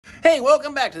Hey,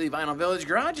 welcome back to the Vinyl Village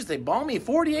Garage. It's a balmy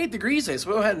 48 degrees today, so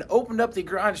we go ahead and opened up the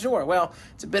garage door. Well,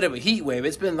 it's a bit of a heat wave.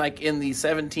 It's been like in the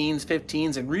 17s,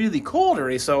 15s, and really cold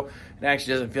already, so it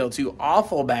actually doesn't feel too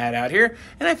awful bad out here.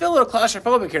 And I feel a little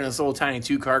claustrophobic here in this little tiny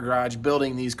two-car garage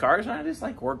building these cars, and I just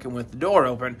like working with the door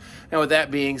open. And with that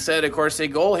being said, of course, the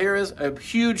goal here is a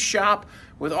huge shop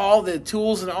with all the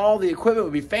tools and all the equipment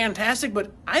would be fantastic, but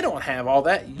I don't have all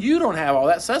that. You don't have all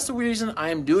that. So that's the reason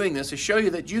I'm doing this, to show you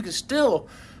that you can still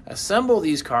assemble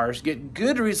these cars, get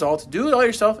good results, do it all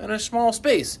yourself in a small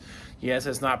space. Yes,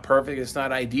 it's not perfect, it's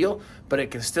not ideal, but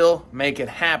it can still make it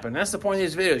happen. That's the point of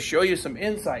these videos, show you some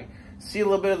insight, see a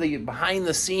little bit of the behind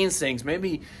the scenes things,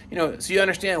 maybe, so you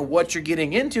understand what you're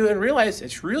getting into and realize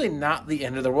it's really not the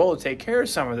end of the world to take care of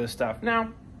some of this stuff.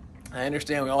 Now, I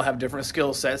understand we all have different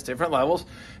skill sets, different levels,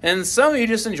 and some of you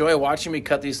just enjoy watching me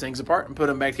cut these things apart and put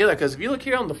them back together, because if you look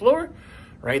here on the floor,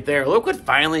 right there, look what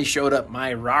finally showed up,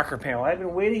 my rocker panel. I've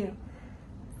been waiting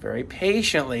very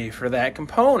patiently for that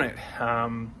component.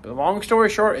 But long story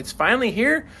short, it's finally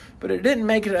here, but it didn't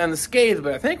make it unscathed,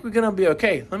 but I think we're gonna be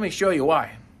okay. Let me show you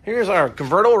why. Here's our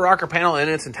convertible rocker panel in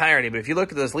its entirety, but if you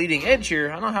look at this leading edge here,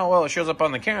 I don't know how well it shows up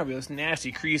on the camera, but this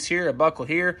nasty crease here, a buckle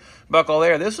here, buckle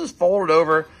there. This was folded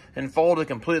over and folded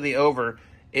completely over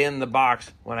in the box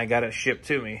when I got it shipped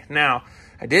to me. Now,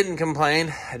 I didn't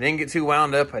complain. I didn't get too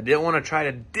wound up. I didn't want to try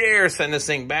to dare send this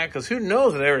thing back, because who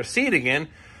knows if I ever see it again.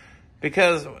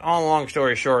 Because, all long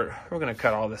story short, we're going to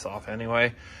cut all this off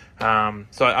anyway. So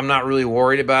I'm not really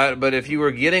worried about it. But if you were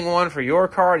getting one for your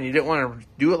car and you didn't want to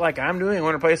do it like I'm doing, you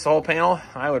want to replace the whole panel,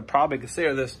 I would probably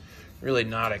consider this really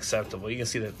not acceptable. You can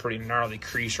see that pretty gnarly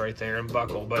crease right there and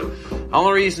buckle. But the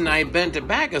only reason I bent it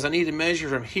back is I need to measure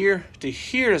from here to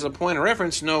here as a point of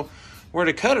reference to know where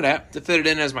to cut it at to fit it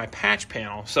in as my patch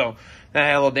panel. So that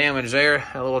had a little damage there,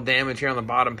 a little damage here on the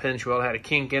bottom pinch weld, had a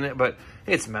kink in it, but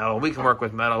it's metal. We can work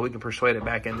with metal. We can persuade it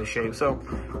back into shape. So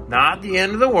not the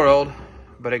end of the world,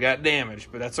 but it got damaged.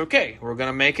 But that's okay. We're going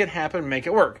to make it happen, make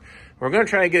it work. We're going to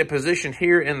try to get it positioned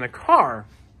here in the car.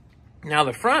 Now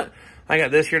the front, I got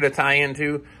this here to tie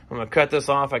into. I'm going to cut this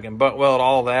off. I can butt weld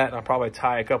all that. I'll probably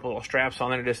tie a couple little straps on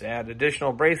there to just add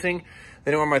additional bracing.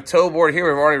 Then on my toe board here,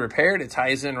 we've already repaired. It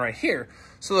ties in right here.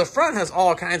 So the front has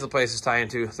all kinds of places to tie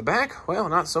into. The back, well,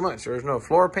 not so much. There's no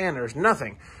floor pan. There's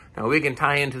nothing. Now we can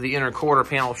tie into the inner quarter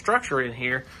panel structure in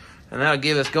here, and that'll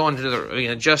give us going to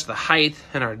the, adjust the height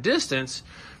and our distance.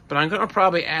 But I'm going to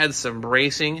probably add some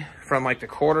bracing from like the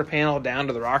quarter panel down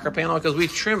to the rocker panel, because we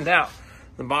trimmed out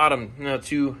the bottom,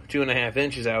 2.5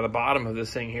 inches out of the bottom of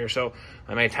this thing here. So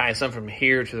I may tie some from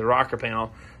here to the rocker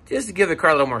panel just to give the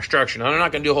car a little more structure. Now, I'm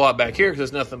not going to do a whole lot back here because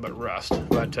it's nothing but rust.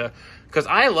 But because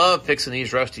I love fixing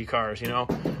these rusty cars,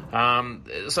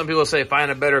 Some people say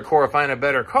find a better core, find a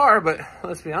better car. But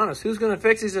let's be honest, who's going to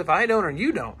fix these if I don't or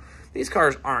you don't? These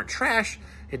cars aren't trash.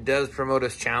 It does promote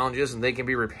us challenges, and they can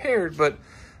be repaired. But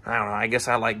I don't know. I guess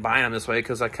I like buying them this way,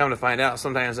 because I come to find out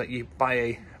sometimes that you buy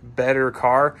a better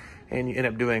car and you end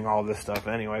up doing all this stuff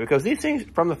anyway, because these things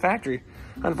from the factory,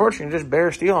 unfortunately, just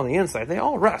bare steel on the inside. They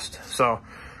all rust. So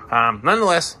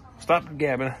nonetheless, stop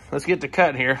gabbing. Let's get to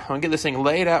cutting here. I'm going to get this thing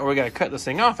laid out where we got to cut this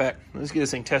thing off at. Let's get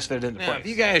this thing test fitted into place. If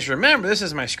you guys remember, this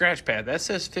is my scratch pad. That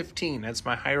says 15. That's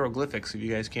my hieroglyphics if you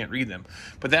guys can't read them.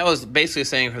 But that was basically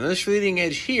saying from this leading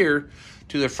edge here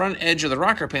to the front edge of the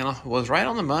rocker panel was right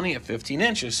on the money at 15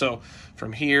 inches. So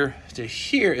from here to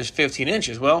here is 15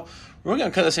 inches. Well, we're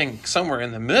going to cut this thing somewhere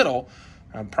in the middle,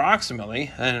 approximately,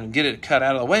 and get it cut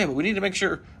out of the way. But we need to make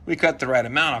sure we cut the right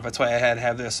amount off. That's why I had to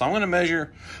have this. So I'm going to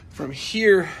measure from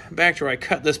here back to where I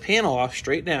cut this panel off,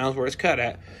 straight down where it's cut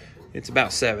at. It's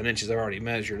about 7 inches. I've already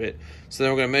measured it. So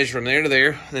then we're going to measure from there to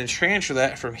there, then transfer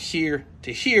that from here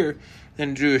to here,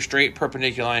 then do a straight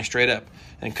perpendicular line straight up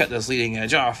and cut this leading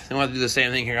edge off. Then we'll have to do the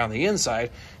same thing here on the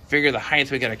inside. Figure the height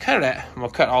we got to cut it at, and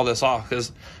we'll cut all this off,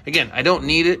 because again, I don't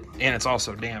need it, and it's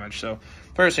also damaged. So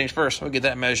first things first, we'll get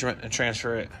that measurement and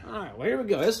transfer it. All right, well, here we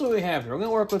go. This is what we have here. We're going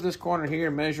to work with this corner here,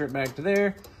 measure it back to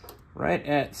there, right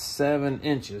at 7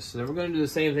 inches. So then we're going to do the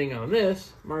same thing on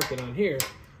this, mark it on here.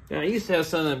 Now, I used to have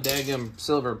some of them daggum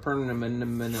silver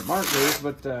permanent markers,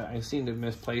 but I seem to have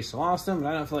misplaced and lost them, and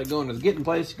I don't feel like going to the getting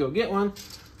place to go get one.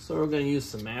 So we're going to use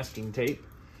some masking tape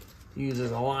to use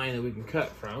as a line that we can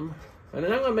cut from. And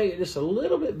then I'm going to make it just a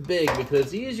little bit big, because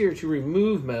it's easier to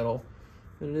remove metal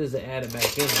than it is to add it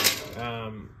back in there.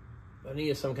 I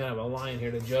need some kind of a line here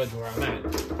to judge where I'm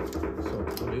at. So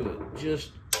we'll do it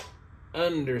just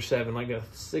under 7, like a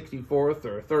 64th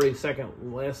or a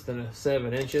 32nd less than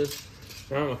 7 inches.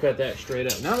 And I'm going to cut that straight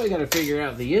up. Now we got to figure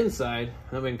out the inside.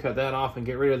 Then we can cut that off and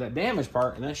get rid of that damaged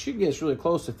part. And that should get us really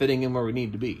close to fitting in where we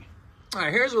need to be. All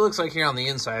right, here's what it looks like here on the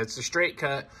inside. It's a straight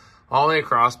cut all the way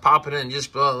across, pop it in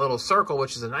just below a little circle,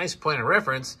 which is a nice point of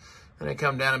reference, and then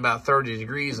come down about 30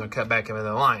 degrees and cut back into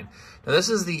the line. Now this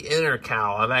is the inner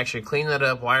cowl. I've actually cleaned that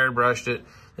up, wired brushed it.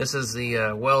 This is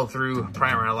the weld-through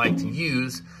primer I like to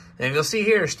use. And you'll see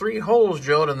here, there's 3 holes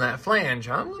drilled in that flange.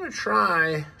 I'm gonna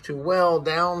try to weld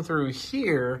down through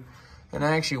here and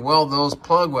actually weld those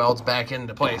plug welds back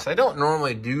into place. I don't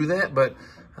normally do that, but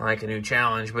I like a new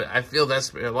challenge. But I feel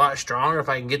that's a lot stronger if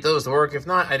I can get those to work. If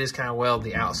not, I just kind of weld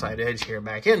the outside edge here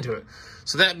back into it.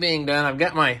 So that being done, I've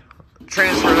got my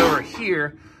transferred over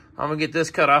here. I'm gonna get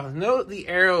this cut off. Note the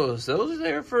arrows, those are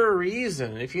there for a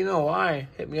reason. If you know why,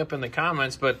 hit me up in the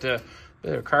comments, but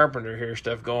bit of carpenter here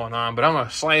stuff going on. But I'm gonna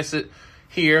slice it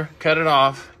here, cut it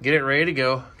off, get it ready to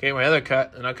go. Okay, my other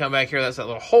cut, and I'll come back here, that's that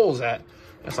little hole's at.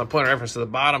 That's my point of reference to the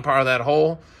bottom part of that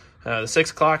hole. The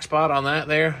 6 o'clock spot on that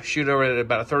there, shoot over at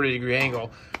about a 30-degree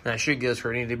angle, and that should get us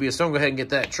where it needs to be. So I'm gonna go ahead and get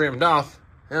that trimmed off,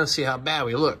 and let's see how bad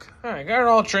we look. All right, got it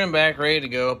all trimmed back, ready to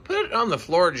go. Put it on the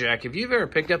floor jack. If you've ever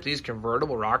picked up these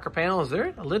convertible rocker panels,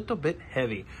 they're a little bit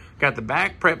heavy. Got the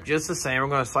back prep just the same. We're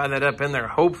gonna slide that up in there,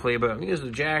 hopefully, but I'm gonna use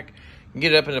the jack and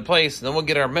get it up into place, and then we'll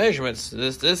get our measurements.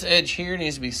 This edge here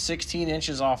needs to be 16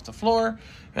 inches off the floor,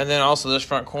 and then also this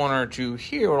front corner to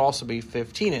here will also be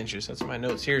 15 inches. That's what my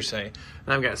notes here say.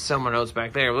 And I've got similar notes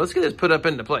back there. Well, let's get this put up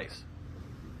into place.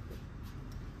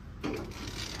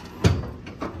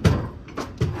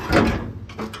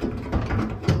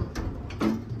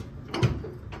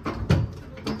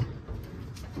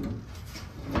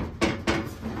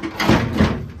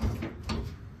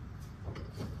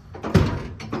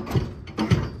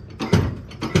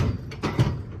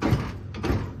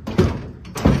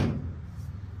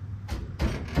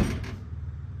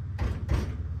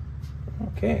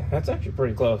 Okay, that's actually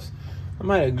pretty close. I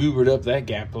might have goobered up that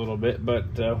gap a little bit, but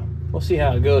we'll see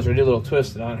how it goes. Or do a little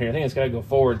twisted on here. I think it's got to go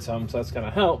forward some, so that's going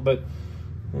to help. But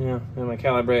you know, my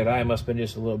calibrated eye must have been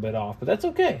just a little bit off. But that's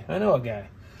okay. I know a guy.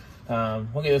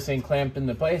 We'll get this thing clamped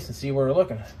into place and see where we're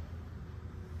looking.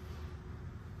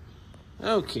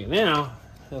 Okay, now,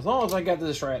 as long as I got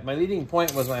this right, my leading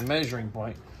point was my measuring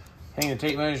point. Hang the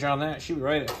tape measure on that. Should be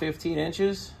right at 15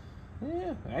 inches.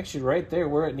 Yeah, actually right there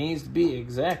where it needs to be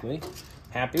exactly.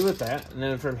 Happy with that. And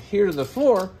then from here to the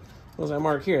floor, what was I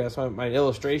mark here? That's what my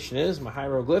illustration is, my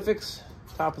hieroglyphics.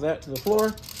 Top of that to the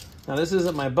floor. Now this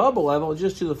isn't my bubble level,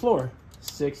 just to the floor.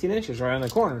 16 inches right on the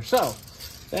corner. So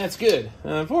that's good.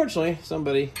 Unfortunately,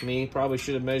 me, probably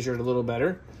should have measured a little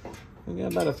better. We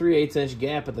got about a 3/8 inch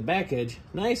gap at the back edge.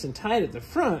 Nice and tight at the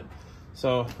front.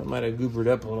 So I might have goobered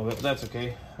up a little bit, but that's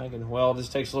okay. I can weld. This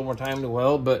takes a little more time to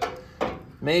weld, but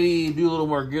maybe do a little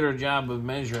more gooder job of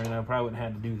measuring. I probably wouldn't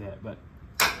have to do that, but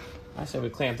I said we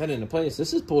clamp that into place.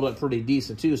 This is pulled up pretty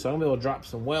decent too, so I'm gonna be able to drop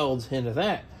some welds into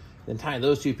that, then tie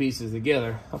those 2 pieces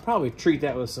together. I'll probably treat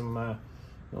that with some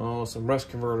rust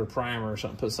converter primer or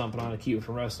something, put something on to keep it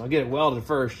from rusting. I'll get it welded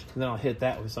first, and then I'll hit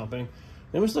that with something.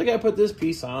 Then we still gotta put this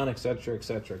piece on, etc.,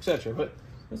 etc., etc. But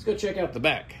let's go check out the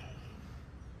back.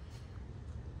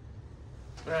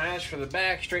 All right, as for the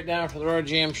back, straight down for the road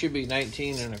jam, should be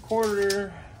 19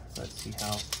 1/4. Let's see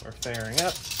how we're faring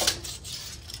up.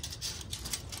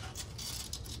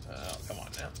 Come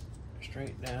on now.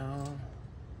 Straight down.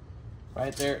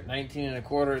 Right there at 19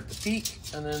 1/4 at the peak.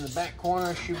 And then the back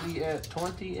corner should be at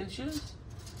 20 inches.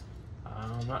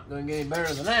 I'm not going to get any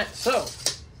better than that. So,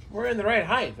 we're in the right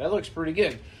height. That looks pretty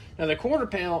good. Now, the quarter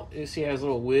panel, you see, has a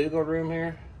little wiggle room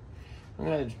here. I'm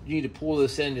going to need to pull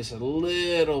this in just a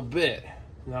little bit.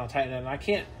 And I'll tighten it. And I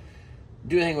can't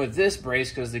do anything with this brace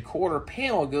because the quarter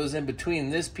panel goes in between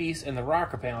this piece and the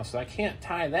rocker panel. So I can't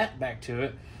tie that back to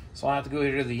it. So I'll have to go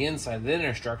here to the inside, the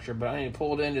inner structure, but I need to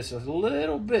pull it in just a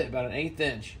little bit, about an 1/8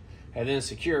 inch, and then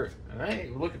secure it. All right,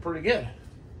 we're looking pretty good.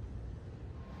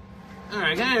 All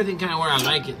right, I got everything kind of where I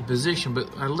like it in position,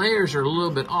 but our layers are a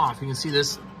little bit off. You can see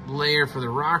this layer for the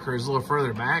rocker is a little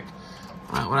further back.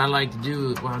 What I like to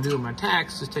do when I'm doing my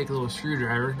tacks is take a little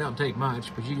screwdriver. It don't take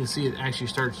much, but you can see it actually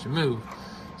starts to move.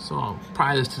 So I'll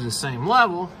pry this to the same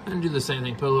level and do the same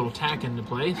thing, put a little tack into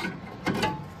place.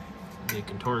 The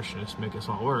contortionists make us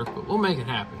all work, but we'll make it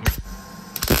happen.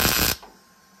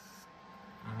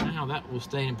 And now that will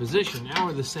stay in position. Now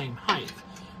we're the same height.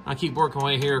 I'll keep working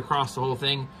away here across the whole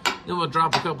thing. Then we'll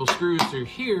drop a couple screws through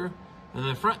here, and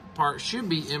the front part should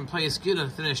be in place good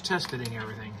and finish test fitting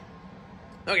everything.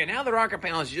 Okay, now the rocker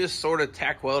panel is just sort of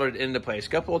tack welded into place.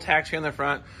 Couple of tacks here in the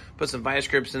front, put some vice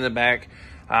grips in the back.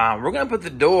 We're gonna put the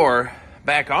door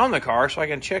back on the car so I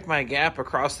can check my gap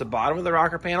across the bottom of the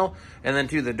rocker panel and then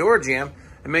to the door jamb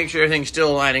and make sure everything's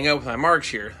still lining up with my marks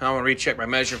here. I'm gonna recheck my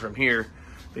measure from here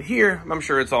But here, I'm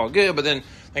sure it's all good. But then,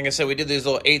 like I said, we did these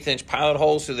little 1/8" pilot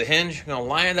holes through the hinge. I'm going to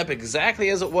line it up exactly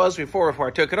as it was before I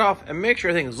took it off and make sure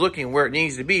everything's looking where it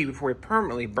needs to be before we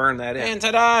permanently burn that in. And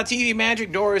ta-da, TV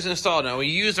Magic door is installed. Now, we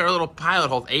used our little pilot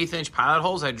hole, 1/8" pilot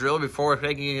holes I drilled before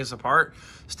taking this apart.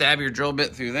 Stab your drill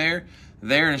bit through there,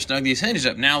 and snug these hinges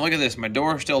up. Now, look at this. My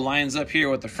door still lines up here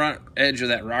with the front edge of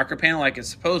that rocker panel like it's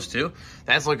supposed to.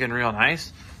 That's looking real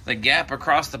nice. The gap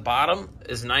across the bottom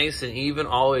is nice and even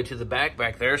all the way to the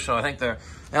back there. So I think the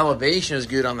elevation is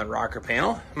good on the rocker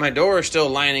panel. My door is still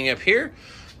lining up here.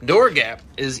 Door gap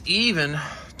is even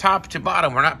top to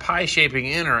bottom. We're not pie shaping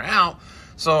in or out.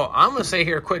 So I'm going to say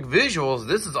here, quick visuals.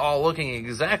 This is all looking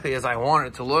exactly as I want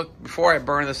it to look before I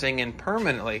burn this thing in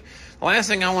permanently. The last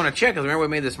thing I want to check is, remember we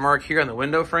made this mark here on the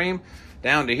window frame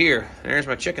down to here. There's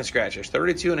my chicken scratchers,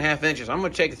 32.5 inches. I'm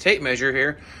going to take the tape measure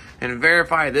here and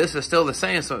verify this is still the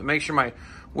same, so make sure my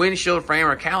windshield frame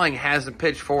or cowling hasn't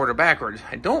pitched forward or backwards.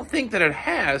 I don't think that it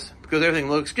has because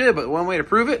everything looks good, but one way to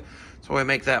prove it, so I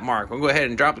make that mark. We'll go ahead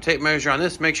and drop the tape measure on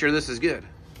this, make sure this is good.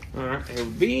 All right, it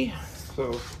would be,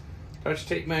 so touch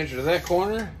the tape measure to that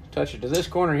corner, touch it to this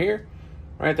corner here,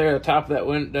 right there at the top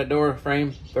of that door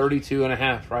frame,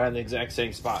 32.5, right on the exact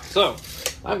same spot. So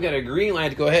I've got a green light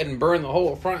to go ahead and burn the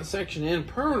whole front section in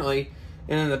permanently.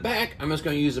 And in the back, I'm just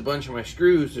going to use a bunch of my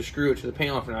screws to screw it to the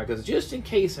panel for now, because just in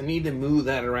case I need to move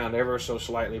that around ever so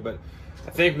slightly. But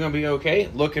I think we're going to be okay.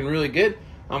 Looking really good.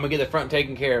 I'm going to get the front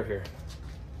taken care of here.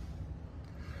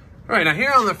 All right, now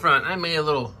here on the front, I made a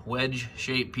little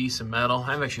wedge-shaped piece of metal.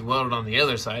 I've actually welded on the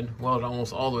other side, welded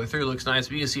almost all the way through. Looks nice,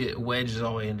 but you can see it wedges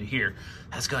all the way into here.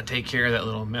 That's gonna take care of that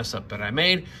little mess up that I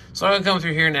made. So I'm gonna come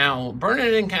through here now, burn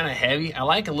it in kind of heavy. I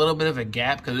like a little bit of a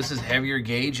gap because this is heavier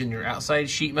gauge than your outside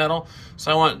sheet metal. So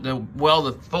I want the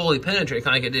weld to fully penetrate,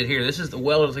 kind of like I did here. This is the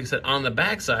weld, like I said, on the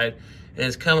back side, and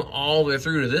it's come all the way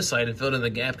through to this side and filled in the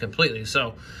gap completely.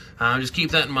 So just keep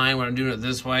that in mind when I'm doing it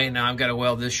this way. Now I've got to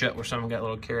weld this shut where someone got a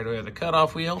little carried away with the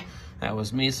cutoff wheel. That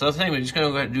was me. So anyway, just going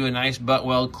to go ahead and do a nice butt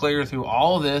weld, clear through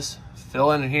all of this,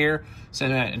 fill in here. So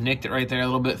I nicked it right there a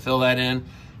little bit, fill that in.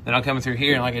 Then I'll come through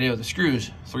here, and like I did with the screws,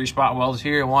 3 spot welds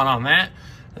here, 1 on that,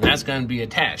 and that's going to be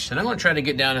attached. And I'm going to try to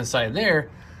get down inside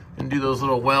there and do those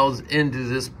little welds into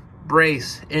this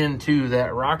brace into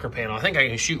that rocker panel. I think I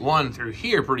can shoot one through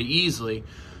here pretty easily.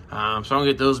 So I'm gonna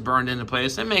get those burned into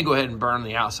place. I may go ahead and burn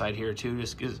the outside here too,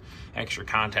 just gives extra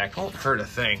contact. Won't hurt a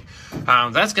thing.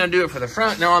 That's gonna do it for the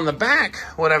front. Now on the back,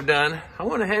 what I've done, I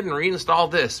went ahead and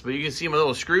reinstalled this, but you can see my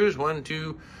little screws, 1,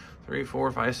 2, 3,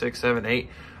 4, 5, 6, 7, 8.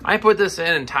 I put this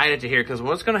in and tied it to here because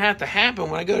what's gonna have to happen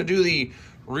when I go to do the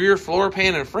rear floor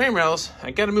pan and frame rails,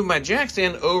 I got to move my jack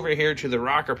stand over here to the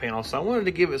rocker panel. So I wanted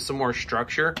to give it some more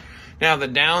structure. Now the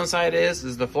downside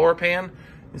is the floor pan,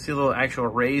 you see a little actual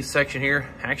raised section here,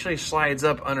 actually slides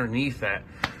up underneath that.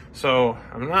 So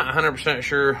I'm not 100%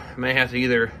 sure. I may have to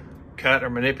either cut or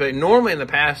manipulate. Normally in the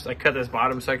past, I cut this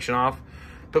bottom section off,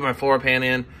 put my floor pan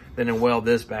in, then weld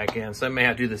this back in. So I may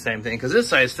have to do the same thing because this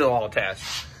side is still all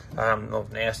attached. A little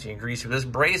nasty and greasy. This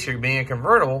brace here, being a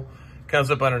convertible, comes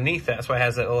up underneath that. That's why it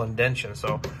has that little indentation.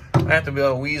 So I have to be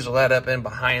able to weasel that up in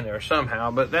behind there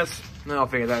somehow. But I'll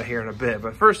figure that out here in a bit.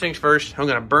 But first things first, I'm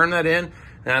going to burn that in.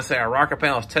 And I say our rocker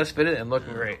panel is test fitted and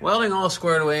looking great. Welding all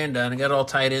squared away and done. I got it all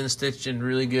tied in, stitched in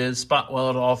really good. Spot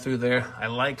welded all through there. I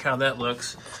like how that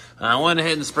looks. I went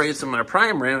ahead and sprayed some of my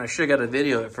primer in. I should have got a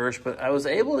video at first, but I was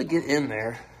able to get in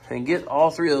there and get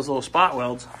all 3 of those little spot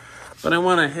welds. But I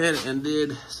went ahead and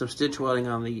did some stitch welding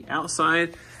on the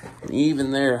outside and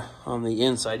even there on the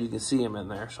inside. You can see them in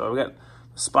there. So I've got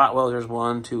spot welders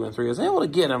 1, 2, and 3. I was able to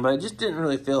get them, but I just didn't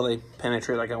really feel they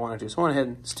penetrate like I wanted to. So I went ahead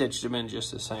and stitched them in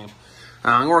just the same.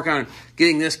 I'm gonna work on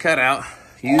getting this cut out.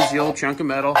 Use the old chunk of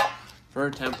metal for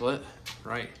a template,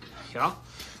 right? Yeah.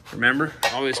 Remember,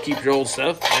 always keep your old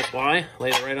stuff. That's why. Lay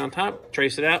it right on top,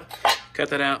 trace it out, cut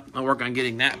that out. I'll work on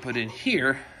getting that put in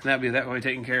here. That'll be that way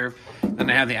taken care of. Then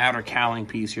I have the outer cowling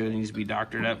piece here that needs to be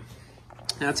doctored up.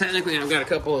 Now, technically, I've got a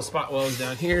couple of spot welds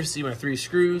down here. See my 3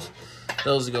 screws?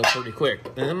 Those will go pretty quick.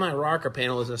 And then my rocker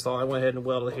panel is installed. I went ahead and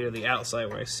welded here to the outside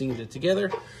where I seamed it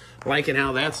together. Liking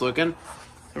how that's looking.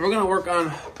 And we're going to work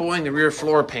on pulling the rear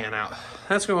floor pan out.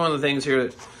 That's going to be one of the things here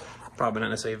that probably not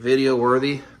necessarily video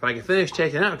worthy, but I can finish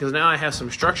taking it out because now I have some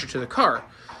structure to the car.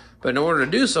 But in order to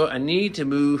do so, I need to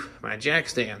move my jack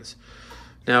stands.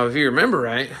 Now, if you remember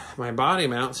right, my body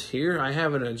mounts here, I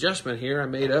have an adjustment here I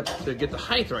made up to get the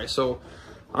height right. So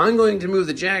I'm going to move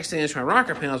the jack stands from my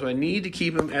rocker panels, but I need to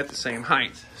keep them at the same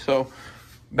height. So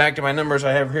back to my numbers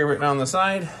I have here written on the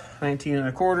side, 19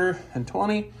 1/4 and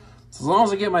 20. So as long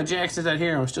as I get my jack stands out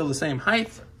here, I'm still the same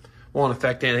height. won't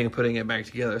affect anything of putting it back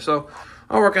together. So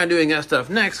I'll work on doing that stuff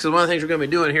next, because one of the things we're going to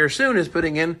be doing here soon is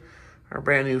putting in our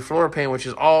brand new floor pan, which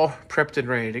is all prepped and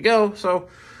ready to go. So,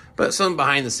 but some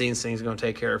behind the scenes things are going to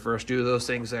take care of first, do those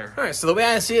things there. All right, so the way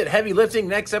I see it, heavy lifting,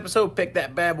 next episode, pick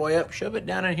that bad boy up, shove it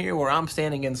down in here where I'm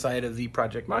standing inside of the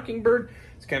Project Mockingbird.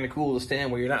 It's kind of cool to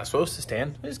stand where you're not supposed to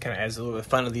stand. It just kind of adds a little bit of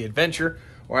fun of the adventure,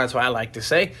 or that's what I like to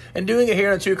say. And doing it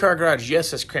here in a 2-car garage,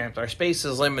 yes, it's cramped. Our space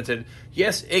is limited.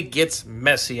 Yes, it gets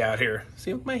messy out here.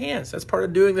 See with my hands. That's part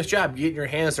of doing this job, getting your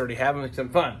hands dirty, having some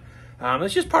fun.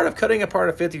 It's just part of cutting apart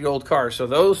a 50-year-old car. So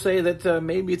those say that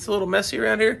maybe it's a little messy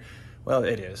around here. Well,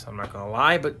 it is. I'm not going to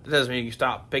lie, but it doesn't mean you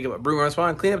stop, pick up a broom once in a while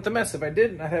and clean up the mess. If I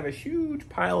didn't, I'd have a huge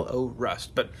pile of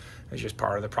rust, but it's just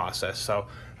part of the process. So,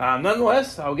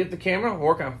 nonetheless, I'll get the camera,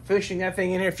 work on fishing that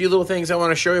thing in here. A few little things I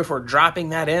want to show you for dropping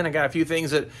that in. I got a few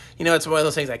things that, you know, it's one of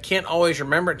those things I can't always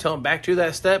remember until I'm back to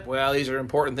that step. Well, these are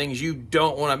important things you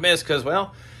don't want to miss because,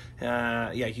 well,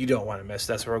 yeah, you don't want to miss.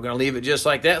 That's where we're going to leave it just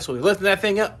like that. So we're lifting that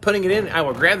thing up, putting it in. I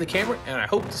will grab the camera, and I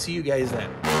hope to see you guys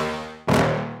then.